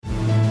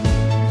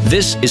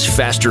This is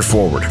Faster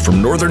Forward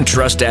from Northern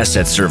Trust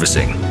Asset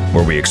Servicing,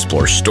 where we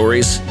explore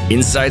stories,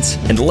 insights,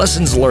 and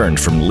lessons learned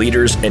from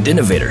leaders and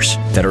innovators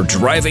that are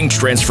driving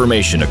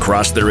transformation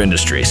across their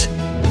industries.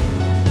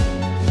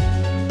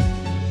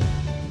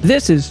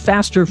 This is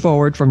Faster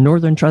Forward from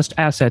Northern Trust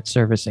Asset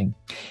Servicing.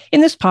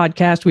 In this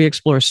podcast, we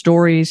explore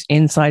stories,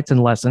 insights,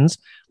 and lessons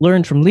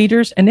learned from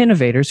leaders and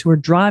innovators who are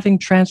driving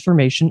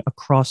transformation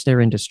across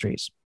their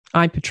industries.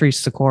 I'm Patrice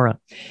Sikora,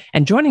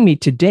 and joining me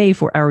today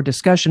for our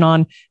discussion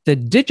on the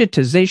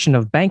digitization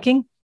of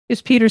banking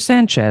is Peter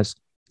Sanchez,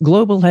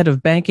 Global Head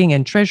of Banking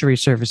and Treasury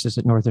Services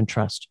at Northern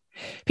Trust.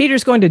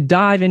 Peter's going to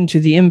dive into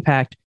the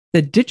impact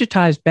that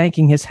digitized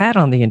banking has had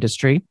on the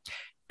industry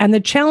and the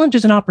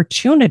challenges and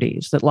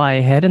opportunities that lie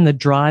ahead in the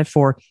drive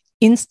for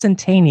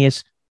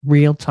instantaneous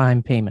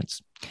real-time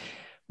payments.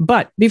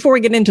 But before we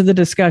get into the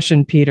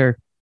discussion, Peter,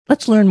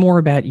 let's learn more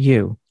about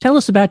you. Tell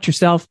us about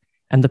yourself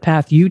and the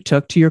path you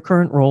took to your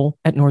current role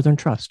at Northern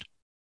Trust.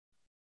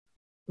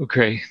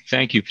 Okay,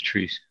 thank you,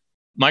 Patrice.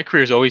 My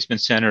career has always been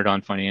centered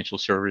on financial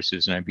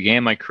services, and I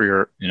began my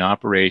career in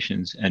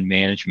operations and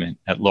management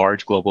at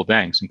large global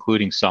banks,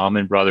 including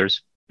Salomon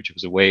Brothers, which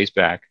was a ways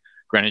back,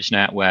 Greenwich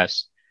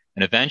NatWest,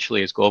 and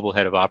eventually as global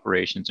head of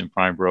operations and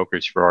prime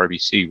brokers for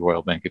RBC,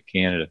 Royal Bank of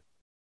Canada.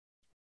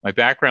 My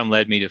background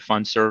led me to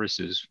fund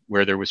services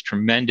where there was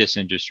tremendous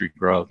industry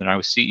growth, and I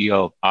was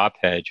CEO of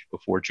OpHedge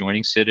before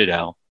joining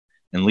Citadel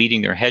and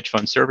leading their hedge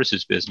fund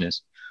services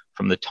business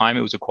from the time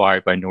it was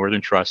acquired by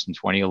Northern Trust in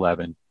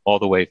 2011 all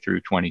the way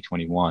through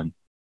 2021.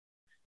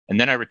 And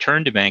then I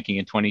returned to banking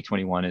in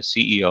 2021 as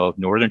CEO of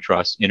Northern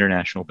Trust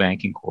International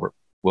Banking Corp,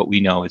 what we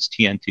know as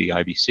TNT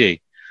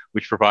IBC,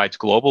 which provides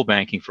global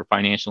banking for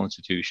financial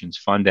institutions,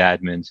 fund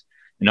admins,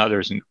 and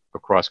others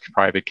across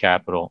private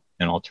capital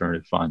and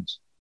alternative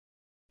funds.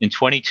 In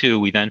 22,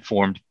 we then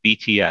formed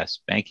BTS,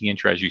 Banking and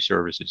Treasury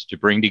Services, to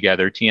bring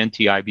together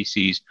TNT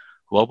IBC's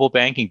global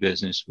banking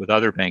business with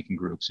other banking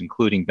groups,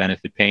 including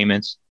benefit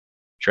payments,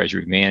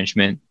 treasury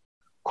management,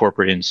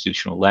 corporate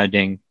institutional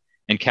lending,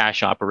 and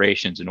cash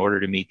operations in order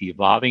to meet the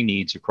evolving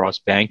needs across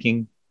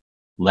banking,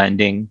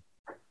 lending,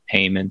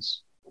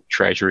 payments,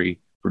 treasury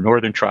for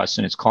Northern Trust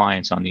and its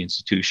clients on the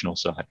institutional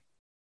side.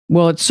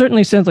 Well, it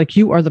certainly sounds like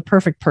you are the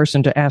perfect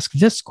person to ask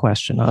this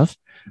question of.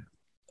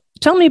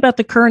 Tell me about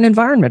the current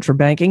environment for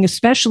banking,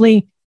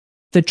 especially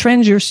the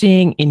trends you're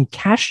seeing in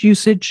cash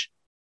usage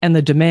and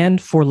the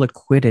demand for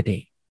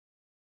liquidity.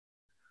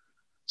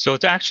 So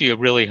it's actually a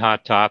really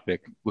hot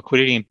topic.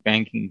 Liquidity and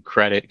banking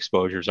credit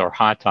exposures are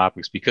hot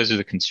topics because of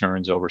the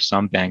concerns over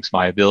some banks'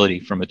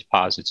 viability from a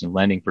deposits and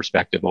lending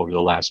perspective over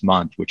the last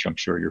month, which I'm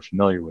sure you're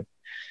familiar with.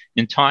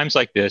 In times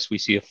like this, we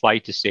see a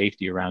flight to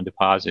safety around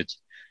deposits,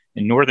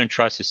 and Northern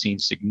Trust has seen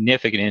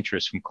significant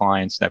interest from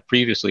clients that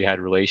previously had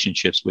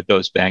relationships with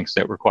those banks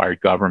that required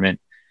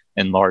government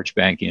and large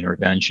bank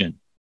intervention.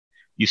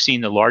 You've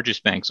seen the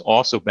largest banks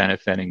also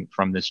benefiting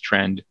from this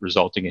trend,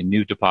 resulting in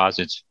new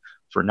deposits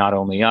for not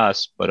only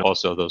us, but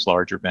also those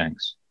larger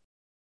banks.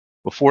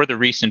 Before the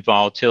recent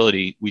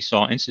volatility, we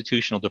saw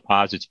institutional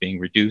deposits being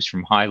reduced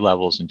from high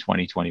levels in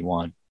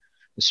 2021,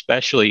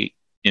 especially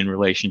in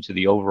relation to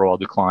the overall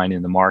decline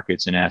in the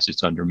markets and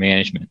assets under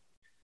management.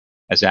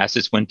 As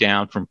assets went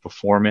down from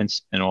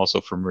performance and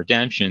also from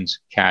redemptions,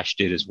 cash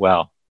did as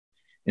well.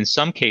 In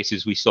some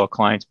cases, we saw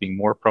clients being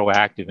more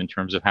proactive in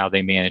terms of how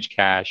they manage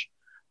cash,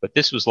 but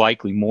this was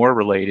likely more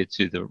related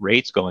to the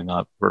rates going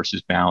up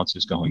versus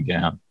balances going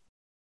down.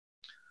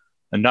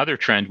 Another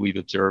trend we've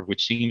observed,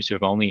 which seems to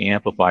have only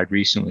amplified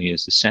recently,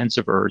 is the sense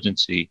of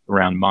urgency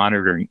around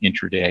monitoring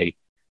intraday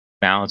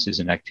balances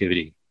and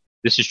activity.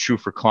 This is true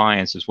for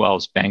clients as well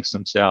as banks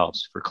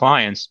themselves. For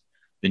clients,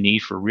 the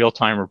need for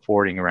real-time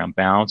reporting around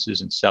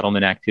balances and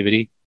settlement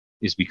activity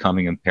is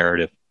becoming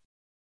imperative.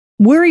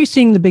 Where are you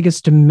seeing the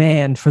biggest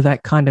demand for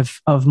that kind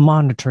of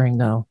monitoring,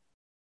 though?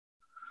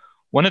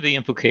 One of the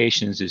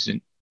implications is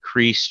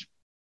increased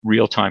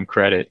real-time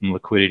credit and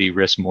liquidity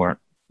risk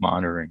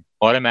monitoring.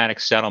 Automatic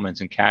settlements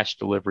and cash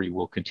delivery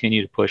will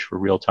continue to push for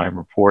real-time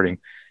reporting,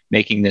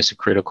 making this a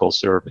critical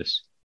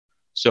service.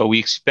 So we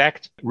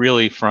expect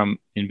really from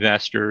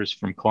investors,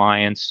 from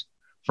clients,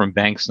 from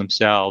banks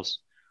themselves,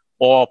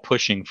 all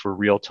pushing for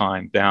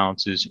real-time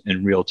balances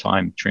and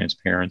real-time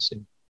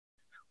transparency.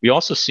 We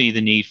also see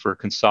the need for a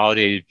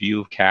consolidated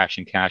view of cash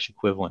and cash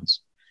equivalents.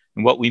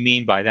 And what we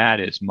mean by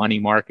that is money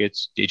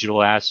markets,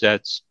 digital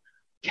assets,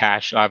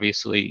 cash,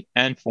 obviously,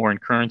 and foreign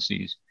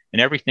currencies, and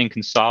everything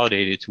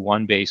consolidated to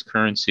one base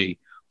currency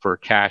for a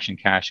cash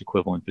and cash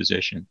equivalent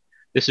position.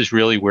 This is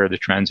really where the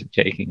trends are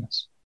taking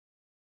us.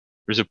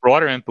 There's a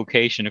broader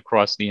implication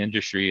across the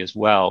industry as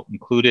well,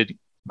 including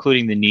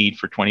the need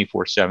for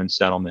 24/7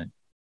 settlement.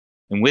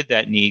 And with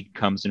that need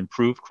comes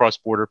improved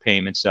cross-border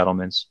payment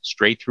settlements,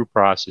 straight-through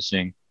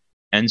processing,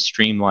 and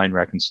streamlined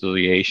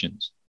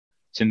reconciliations.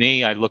 To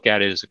me, I look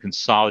at it as a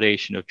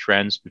consolidation of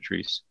trends,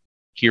 Patrice,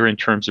 here in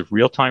terms of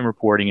real-time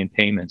reporting and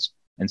payments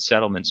and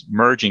settlements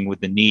merging with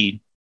the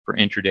need for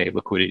intraday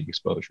liquidity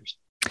exposures.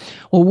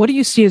 Well, what do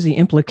you see as the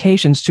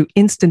implications to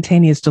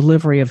instantaneous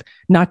delivery of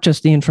not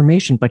just the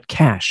information, but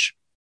cash?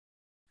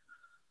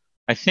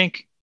 I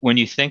think when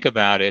you think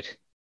about it,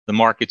 the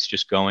market's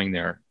just going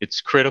there.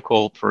 It's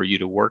critical for you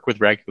to work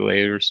with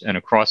regulators and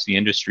across the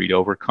industry to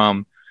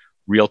overcome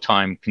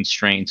real-time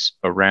constraints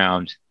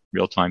around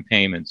real-time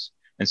payments.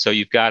 And so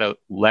you've got to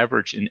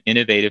leverage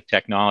innovative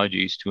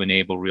technologies to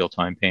enable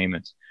real-time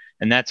payments.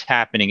 And that's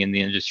happening in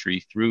the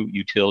industry through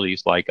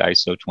utilities like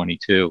ISO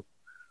 22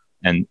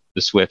 and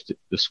the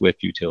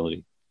SWIFT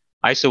utility.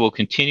 ISO will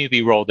continue to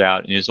be rolled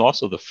out and is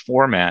also the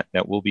format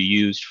that will be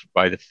used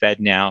by the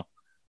FedNow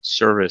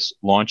service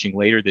launching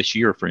later this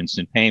year for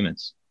instant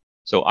payments.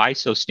 So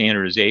ISO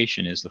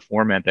standardization is the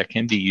format that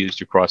can be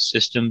used across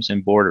systems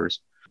and borders.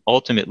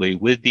 Ultimately,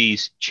 with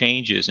these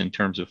changes in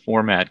terms of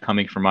format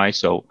coming from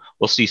ISO,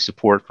 we'll see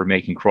support for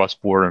making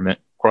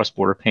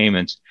cross-border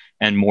payments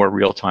and more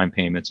real-time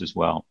payments as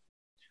well.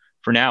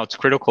 For now, it's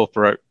critical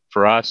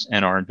for us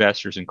and our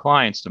investors and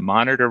clients to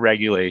monitor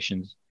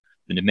regulations,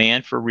 the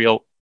demand for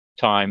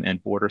real-time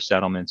and border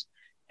settlements,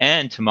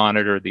 and to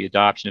monitor the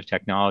adoption of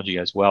technology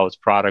as well as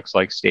products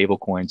like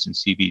stablecoins and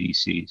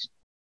CBDCs.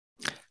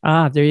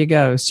 There you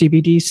go.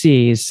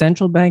 CBDCs,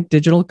 central bank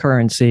digital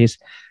currencies.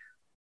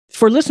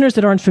 For listeners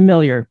that aren't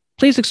familiar,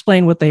 please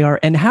explain what they are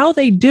and how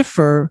they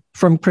differ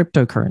from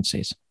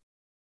cryptocurrencies.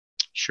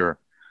 Sure.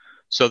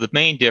 So the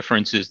main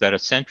difference is that a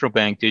central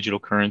bank digital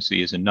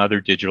currency is another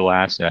digital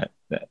asset,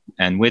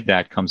 and with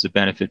that comes the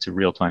benefits of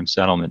real-time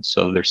settlements.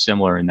 So they're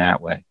similar in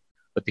that way.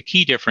 But the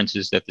key difference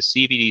is that the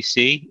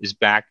CBDC is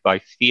backed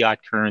by fiat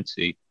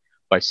currency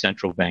by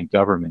central bank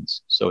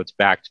governments. So it's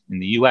backed in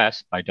the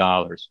US by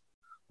dollars.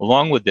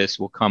 Along with this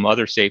will come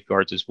other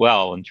safeguards as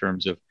well in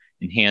terms of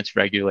enhanced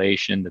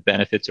regulation, the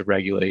benefits of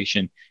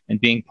regulation, and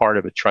being part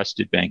of a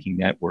trusted banking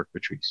network,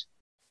 Patrice.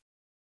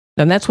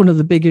 And that's one of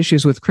the big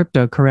issues with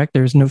crypto, correct?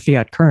 There's no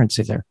fiat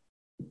currency there.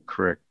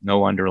 Correct.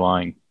 No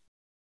underlying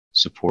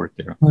support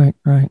there.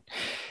 Right.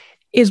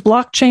 Is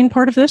blockchain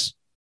part of this?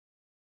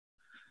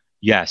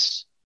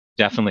 Yes,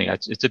 definitely.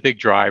 It's a big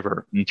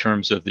driver in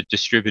terms of the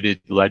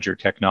distributed ledger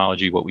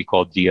technology, what we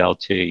call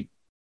DLT.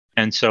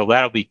 And so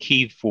that'll be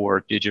key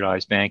for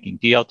digitized banking.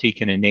 DLT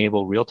can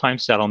enable real-time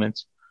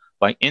settlements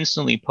by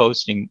instantly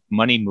posting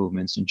money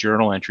movements and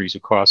journal entries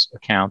across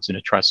accounts in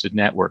a trusted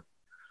network.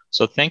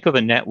 So think of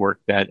a network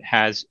that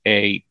has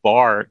a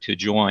bar to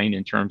join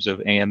in terms of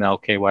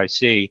AML,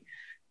 KYC,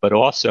 but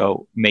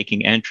also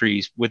making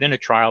entries within a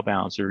trial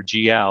balance or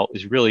GL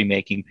is really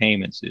making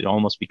payments. It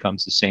almost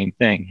becomes the same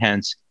thing,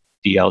 hence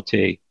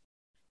DLT.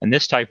 And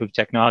this type of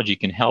technology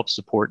can help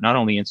support not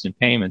only instant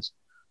payments,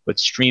 but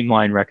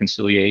streamline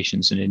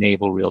reconciliations and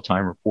enable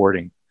real-time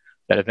reporting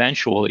that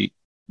eventually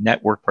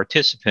network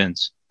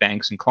participants,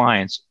 banks and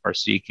clients are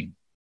seeking.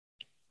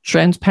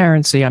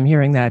 Transparency, I'm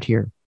hearing that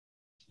here.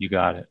 You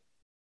got it.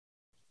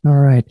 All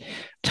right.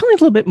 Tell me a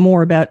little bit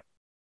more about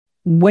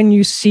when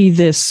you see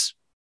this,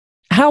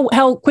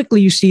 how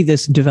quickly you see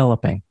this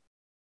developing.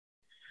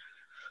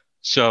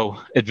 So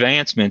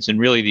advancements and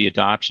really the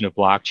adoption of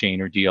blockchain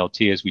or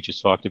DLT, as we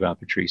just talked about,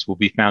 Patrice, will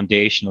be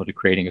foundational to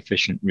creating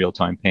efficient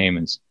real-time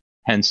payments.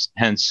 Hence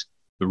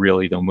the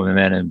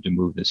momentum to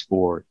move this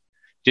forward.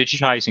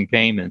 Digitizing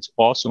payments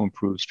also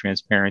improves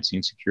transparency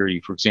and security.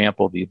 For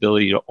example, the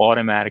ability to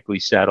automatically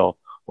settle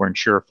or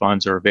ensure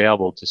funds are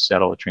available to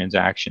settle a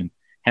transaction,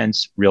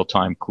 hence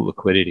real-time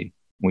liquidity.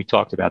 We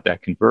talked about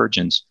that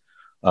convergence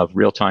of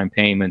real-time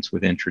payments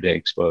with intraday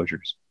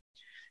exposures.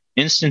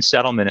 Instant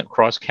settlement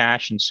across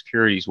cash and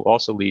securities will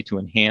also lead to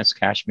enhanced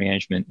cash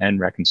management and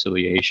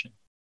reconciliation.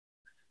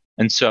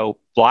 And so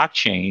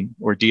blockchain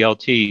or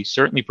DLT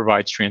certainly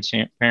provides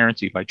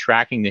transparency by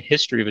tracking the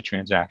history of a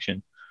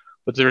transaction,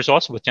 but there's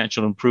also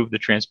potential to improve the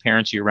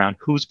transparency around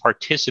who's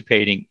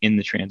participating in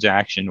the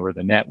transaction or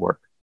the network,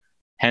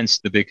 hence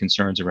the big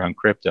concerns around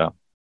crypto.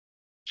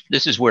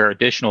 This is where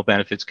additional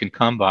benefits can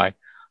come by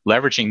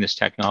leveraging this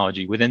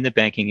technology within the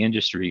banking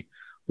industry,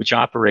 which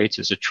operates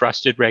as a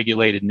trusted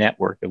regulated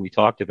network that we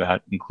talked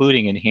about,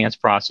 including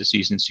enhanced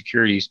processes and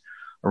securities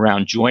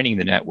around joining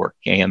the network,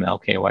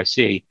 AML,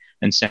 KYC,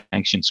 and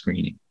sanction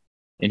screening.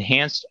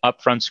 Enhanced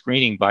upfront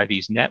screening by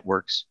these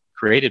networks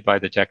created by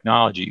the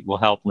technology will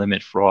help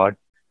limit fraud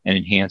and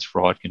enhance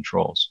fraud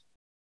controls.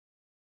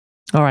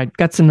 All right,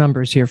 got some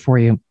numbers here for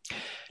you.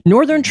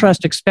 Northern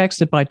Trust expects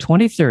that by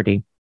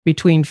 2030,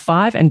 between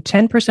 5 and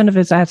 10% of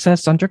its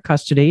assets under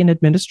custody and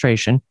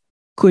administration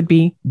could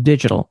be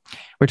digital.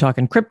 We're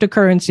talking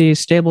cryptocurrencies,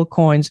 stable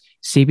coins,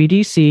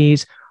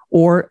 CBDCs,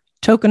 or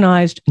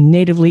tokenized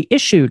natively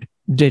issued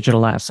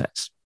digital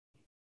assets.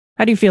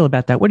 How do you feel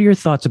about that? What are your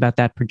thoughts about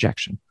that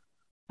projection?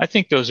 I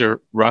think those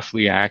are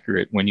roughly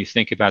accurate when you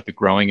think about the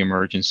growing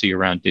emergency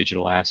around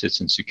digital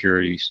assets and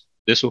securities.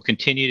 This will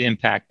continue to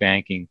impact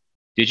banking.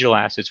 Digital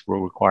assets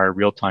will require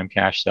real-time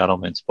cash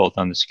settlements, both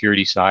on the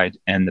security side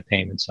and the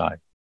payment side.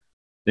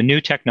 The new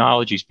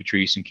technologies,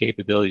 Patrice, and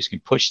capabilities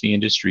can push the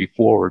industry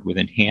forward with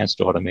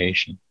enhanced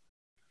automation.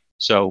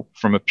 So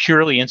from a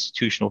purely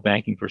institutional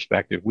banking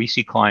perspective, we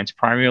see clients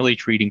primarily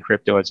treating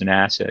crypto as an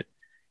asset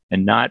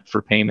and not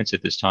for payments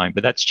at this time,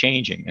 but that's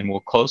changing, and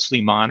we'll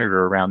closely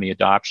monitor around the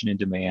adoption and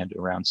demand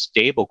around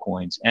stable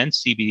coins and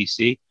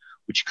CBDC,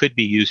 which could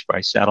be used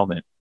by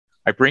settlement.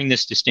 I bring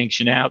this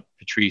distinction out,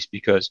 Patrice,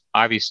 because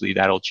obviously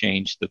that'll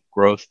change the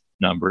growth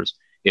numbers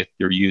if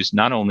they're used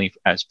not only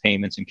as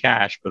payments in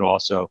cash, but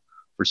also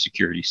for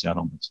security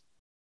settlements.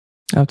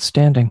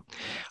 Outstanding.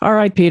 All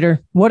right,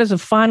 Peter, what is a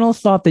final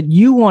thought that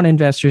you want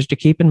investors to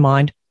keep in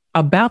mind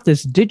about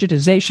this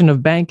digitization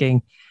of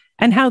banking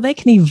and how they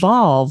can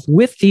evolve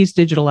with these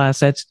digital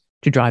assets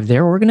to drive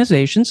their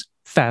organizations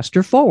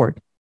faster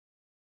forward?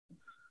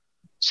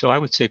 So I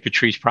would say,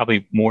 Patrice,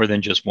 probably more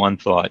than just one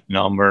thought, and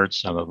I'll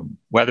merge some of them.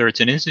 Whether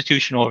it's an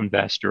institutional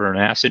investor or an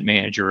asset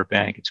manager or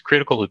bank, it's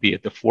critical to be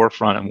at the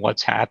forefront of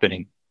what's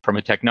happening from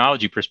a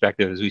technology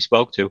perspective, as we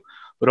spoke to,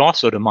 but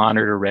also to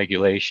monitor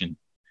regulation.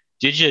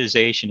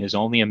 Digitization is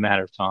only a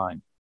matter of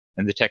time,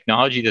 and the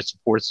technology that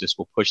supports this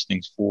will push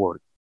things forward.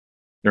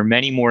 There are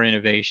many more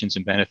innovations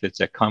and benefits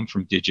that come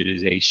from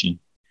digitization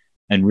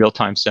and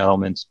real-time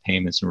settlements,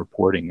 payments, and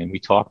reporting. And we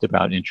talked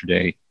about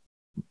intraday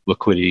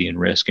liquidity and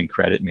risk and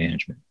credit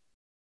management.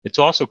 It's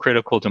also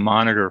critical to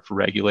monitor for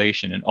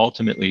regulation and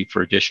ultimately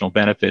for additional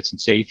benefits and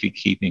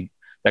safekeeping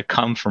that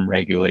come from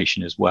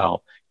regulation as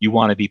well. You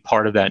want to be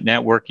part of that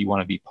network. You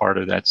want to be part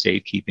of that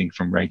safekeeping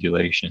from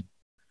regulation.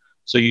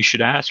 So you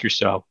should ask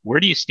yourself, where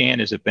do you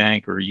stand as a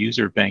bank or a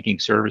user of banking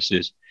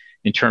services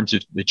in terms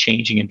of the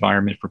changing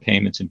environment for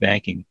payments and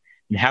banking?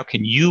 And how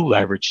can you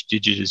leverage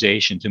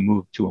digitization to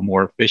move to a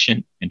more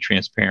efficient and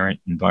transparent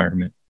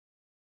environment?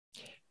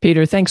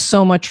 Peter, thanks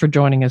so much for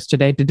joining us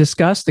today to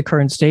discuss the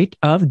current state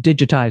of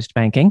digitized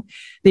banking,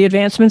 the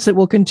advancements that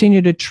will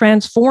continue to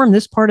transform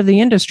this part of the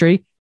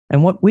industry,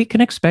 and what we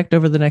can expect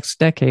over the next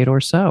decade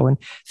or so. And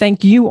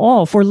thank you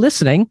all for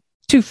listening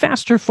to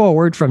Faster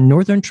Forward from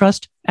Northern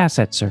Trust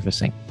Asset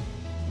Servicing.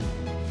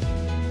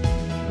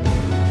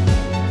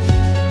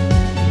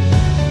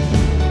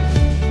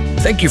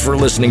 Thank you for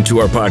listening to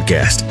our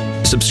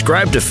podcast.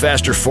 Subscribe to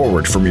Faster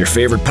Forward from your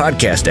favorite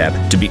podcast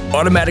app to be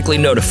automatically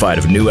notified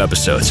of new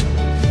episodes.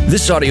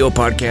 This audio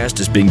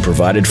podcast is being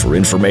provided for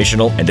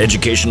informational and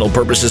educational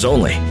purposes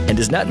only and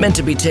is not meant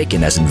to be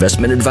taken as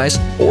investment advice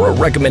or a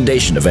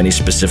recommendation of any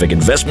specific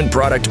investment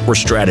product or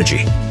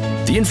strategy.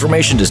 The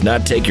information does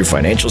not take your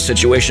financial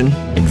situation,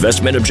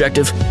 investment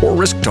objective, or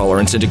risk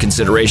tolerance into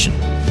consideration.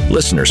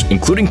 Listeners,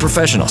 including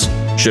professionals,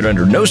 should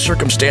under no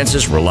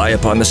circumstances rely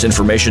upon this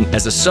information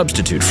as a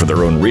substitute for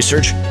their own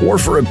research or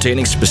for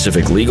obtaining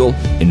specific legal,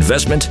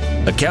 investment,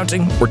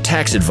 accounting, or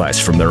tax advice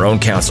from their own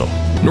counsel.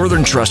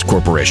 Northern Trust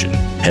Corporation,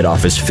 Head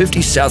Office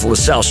 50 South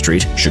LaSalle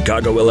Street,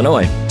 Chicago,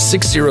 Illinois,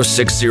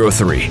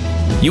 60603.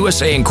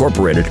 USA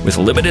Incorporated with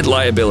limited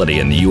liability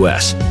in the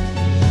U.S.